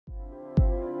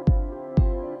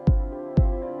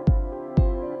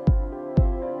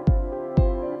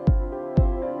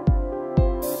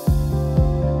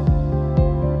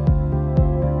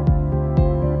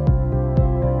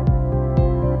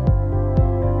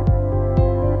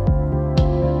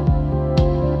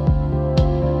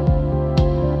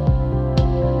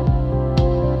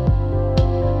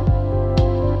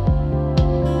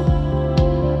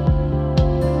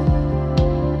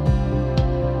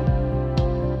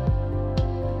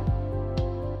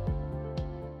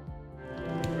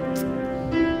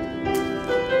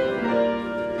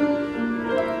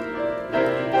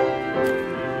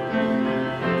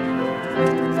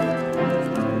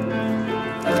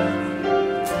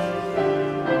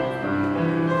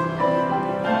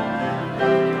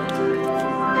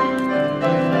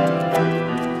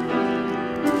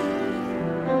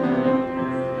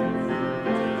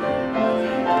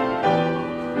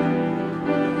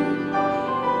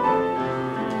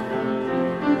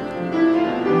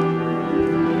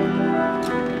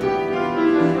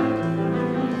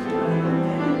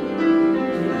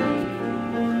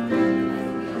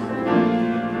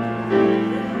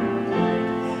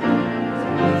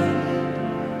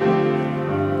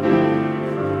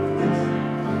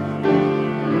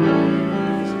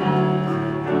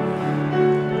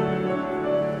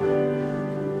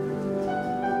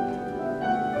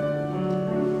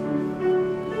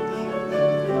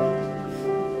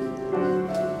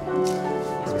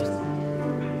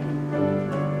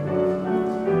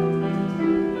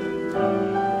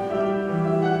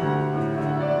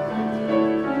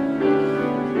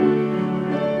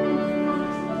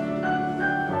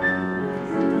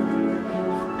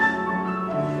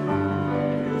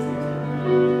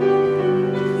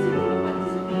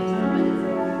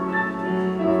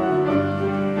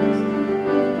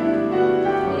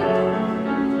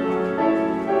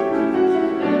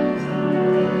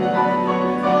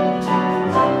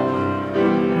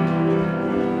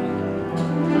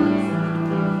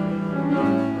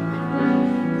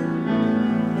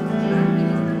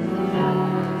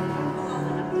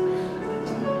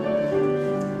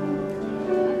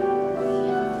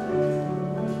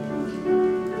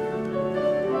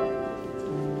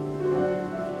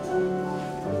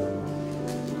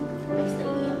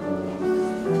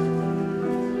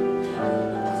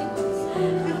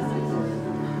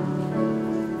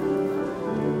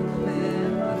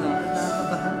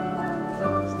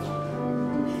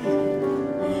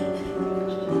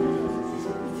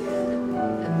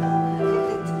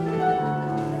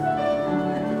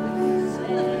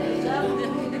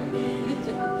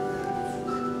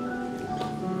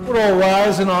Would all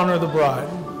rise in honor of the bride.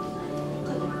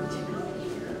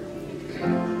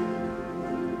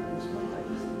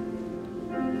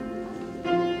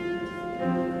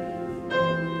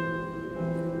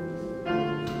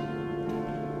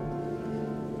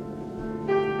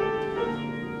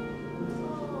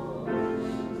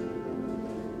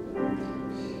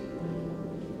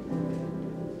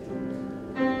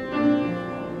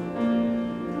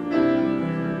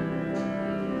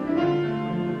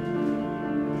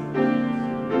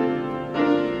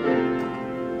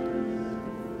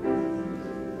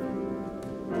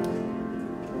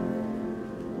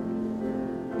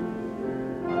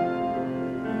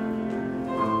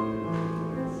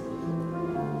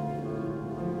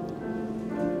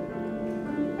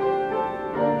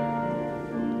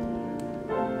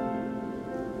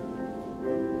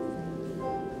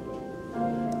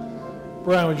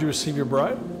 Brian, would you receive your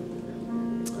bride?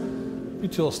 You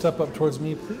two will step up towards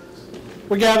me, please.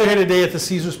 We're gathered here today at the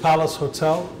Caesars Palace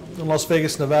Hotel in Las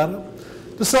Vegas, Nevada,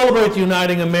 to celebrate the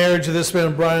uniting of marriage of this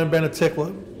man, Brian Beneticla,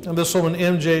 and this woman,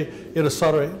 MJ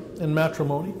Irasare, in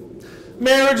matrimony.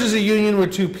 Marriage is a union where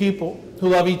two people who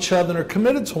love each other and are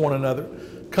committed to one another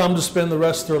come to spend the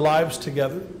rest of their lives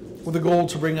together with the goal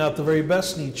to bring out the very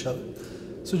best in each other.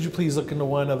 So would you please look into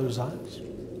one another's eyes?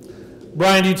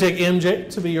 Brian, do you take MJ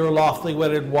to be your lawfully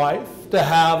wedded wife, to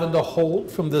have and to hold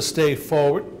from this day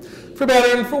forward, for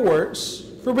better and for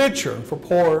worse, for richer and for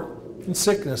poorer, in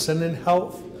sickness and in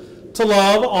health, to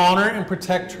love, honor, and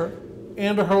protect her,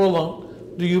 and to her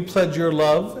alone? Do you pledge your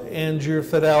love and your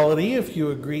fidelity? If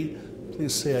you agree,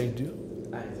 please say I do.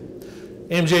 I do.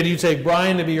 MJ, do you take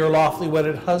Brian to be your lawfully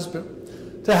wedded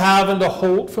husband, to have and to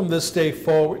hold from this day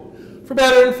forward, for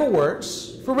better and for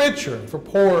worse, for richer and for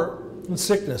poorer, in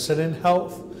sickness and in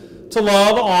health, to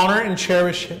love, honor, and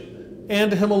cherish him,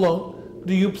 and to him alone?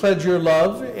 Do you pledge your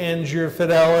love and your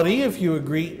fidelity? If you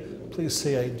agree, please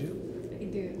say I do. I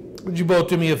do. Would you both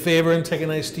do me a favor and take a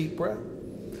nice deep breath?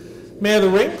 May I have the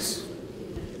rings?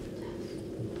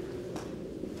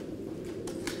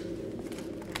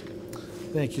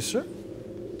 Thank you, sir.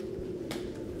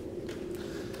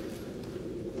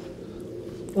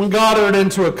 When God entered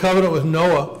into a covenant with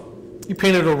Noah, he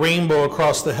painted a rainbow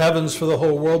across the heavens for the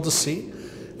whole world to see.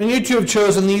 And you two have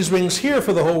chosen these rings here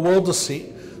for the whole world to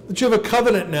see, that you have a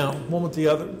covenant now, one with the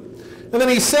other. And then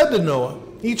he said to Noah,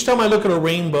 each time I look at a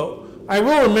rainbow, I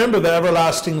will remember the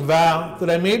everlasting vow that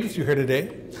I made with you here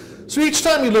today. So each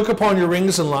time you look upon your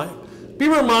rings in life, be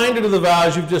reminded of the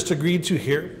vows you've just agreed to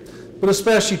here, but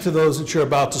especially to those that you're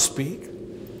about to speak.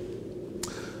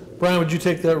 Brian, would you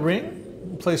take that ring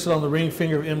and place it on the ring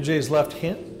finger of MJ's left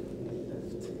hand?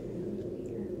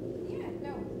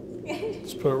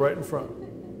 Put it right in front.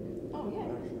 Oh,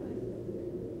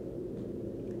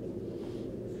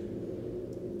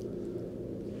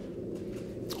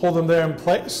 yeah. Hold them there in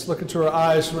place. Look into her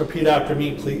eyes and repeat after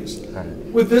me, please. Right.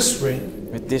 With this ring.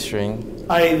 With this ring.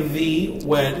 I thee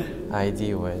wed. I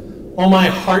thee wed. All my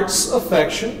heart's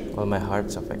affection. All my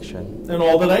heart's affection. And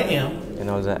all that I am. And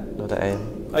all that I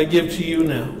am. I give to you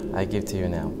now. I give to you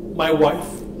now. My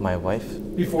wife. My wife.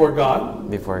 Before God.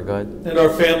 Before God. And our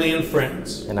family and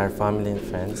friends. And our family and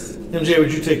friends. MJ,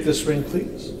 would you take this ring,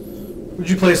 please? Would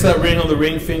you place that ring on the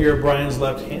ring finger of Brian's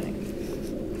left hand?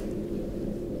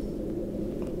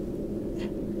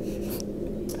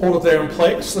 Hold it there in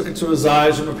place. Look into his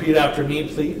eyes and repeat after me,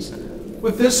 please.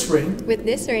 With this ring. With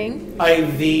this ring. I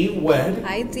thee wed.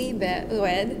 I thee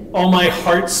wed. All my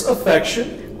heart's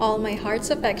affection. All my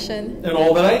heart's affection. And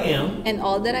all that I am. And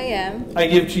all that I am. I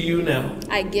give to you now.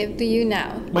 I give to you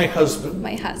now. My husband.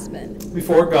 My husband.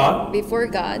 Before God. Before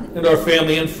God. And our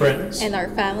family and friends. And our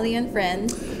family and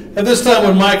friends. At this time,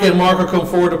 when Micah and Mark will come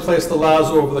forward to place the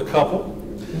lazo over the couple.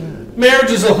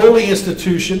 Marriage is a holy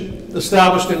institution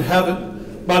established in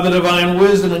heaven by the divine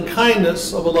wisdom and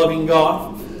kindness of a loving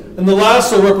God. And the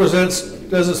lasso represents,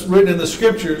 as it's written in the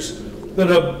scriptures, that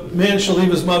a man shall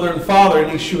leave his mother and father, and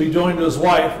he shall be joined to his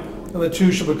wife, and the two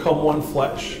shall become one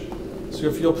flesh. So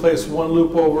if you'll place one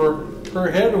loop over her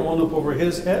head and one loop over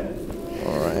his head.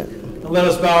 All right. And let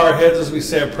us bow our heads as we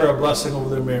say a prayer of blessing over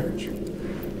their marriage.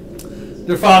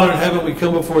 Dear Father in heaven, we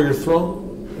come before your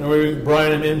throne, and we bring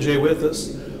Brian and MJ with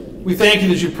us. We thank you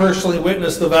that you personally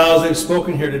witnessed the vows they've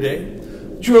spoken here today.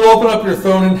 That you will open up your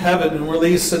throne in heaven and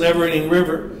release a never-ending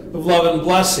river of love and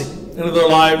blessing into their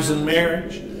lives and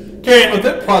marriage, carrying with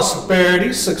it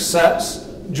prosperity, success,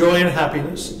 joy, and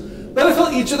happiness. Let it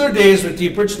fill each of their days with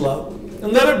deep, rich love,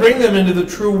 and let it bring them into the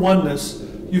true oneness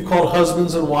you've called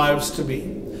husbands and wives to be.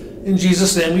 In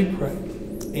Jesus' name we pray.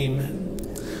 Amen.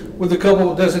 Would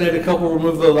the designated couple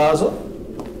remove the lazo?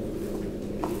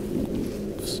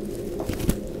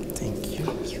 Thank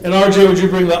you. And RJ, would you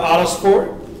bring the odds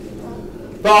forward?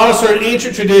 The odds are an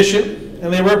ancient tradition,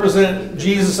 and they represent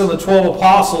Jesus and the 12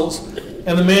 apostles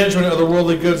and the management of the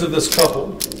worldly goods of this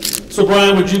couple. So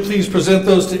Brian, would you please present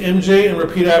those to MJ and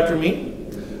repeat after me?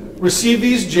 Receive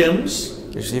these gems.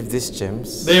 Receive these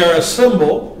gems. They are a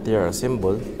symbol They are a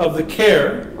symbol of the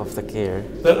care of the care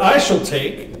that I shall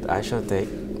take, that I shall take,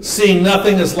 seeing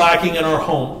nothing is lacking in our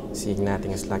home. seeing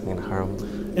nothing is lacking in harm.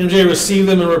 MJ, receive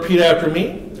them and repeat after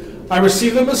me. I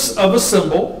receive them as of a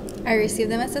symbol I receive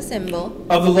them as a symbol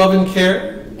of the love and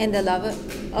care and the love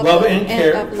Love and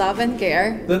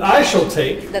care. That I shall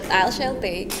take, that I shall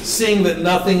take, seeing that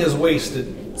nothing is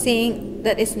wasted. seeing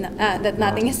that that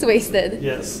nothing is wasted.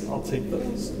 Yes, I'll take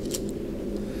those.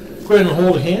 Go ahead and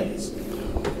hold hands.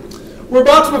 We're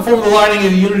about to perform the lighting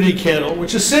of the unity candle,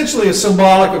 which essentially is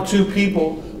symbolic of two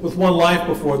people with one life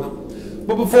before them.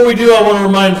 But before we do, I want to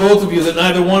remind both of you that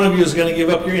neither one of you is going to give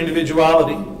up your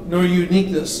individuality, nor your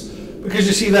uniqueness, because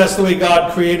you see, that's the way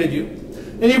God created you.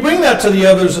 And you bring that to the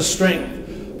others as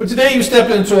strength. But today you step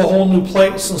into a whole new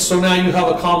place, and so now you have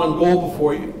a common goal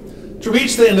before you, to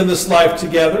reach the end of this life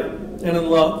together and in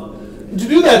love. And to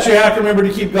do that, you have to remember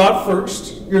to keep God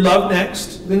first, your love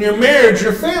next, then your marriage,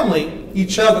 your family,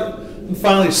 each other, and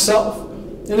finally self.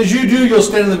 And as you do, you'll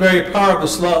stand in the very power of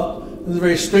this love and the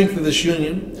very strength of this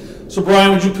union. So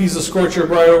Brian, would you please escort your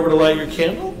bride over to light your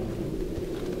candle?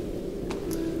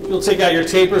 You'll take out your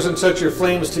tapers and touch your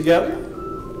flames together.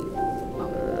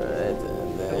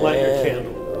 And light your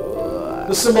candle.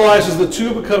 This symbolizes the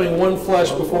two becoming one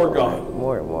flesh before God.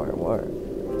 More.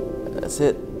 That's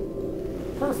it.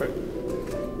 Perfect.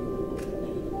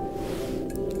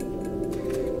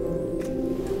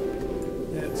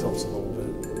 Yeah, it tilts a little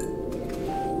bit.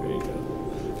 There you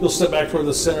go. You'll step back toward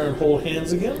the center and hold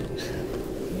hands again.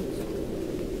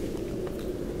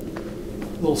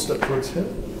 A little step towards him.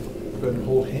 Go ahead and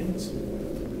hold hands.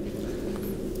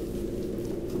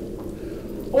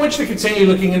 I want you to continue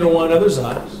looking into one another's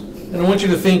eyes. And I want you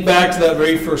to think back to that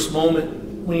very first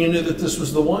moment when you knew that this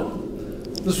was the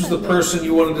one. This was the person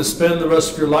you wanted to spend the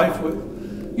rest of your life with.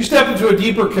 You stepped into a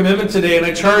deeper commitment today, and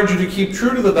I charge you to keep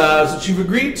true to the vows that you've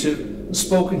agreed to and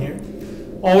spoken here.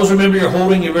 Always remember you're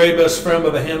holding your very best friend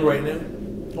by the hand right now.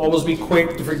 Always be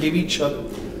quick to forgive each other.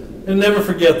 And never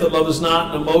forget that love is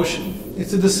not an emotion.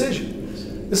 It's a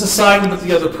decision. It's a sign to put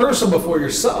the other person before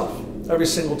yourself every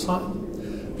single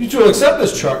time. If you two will accept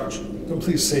this charge, then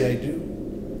please say, I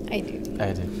do. I do.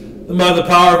 I do. And by the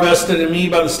power vested in me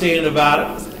by the state of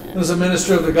Nevada, and as a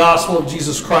minister of the gospel of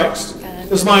Jesus Christ,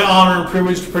 it is my honor and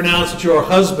privilege to pronounce that you are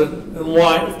husband and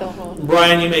wife. And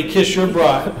Brian, you may kiss your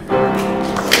bride.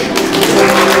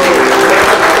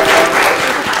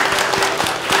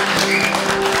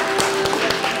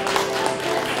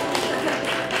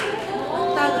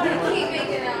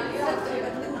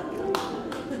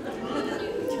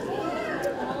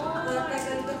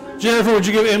 Jennifer, would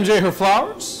you give MJ her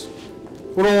flowers?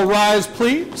 Would all rise,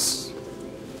 please?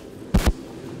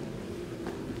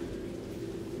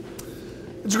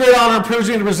 It's a great honor and privilege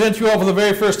to present you all for the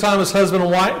very first time as husband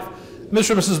and wife,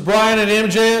 Mr. and Mrs. Brian and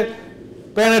MJ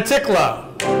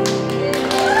Banatikla.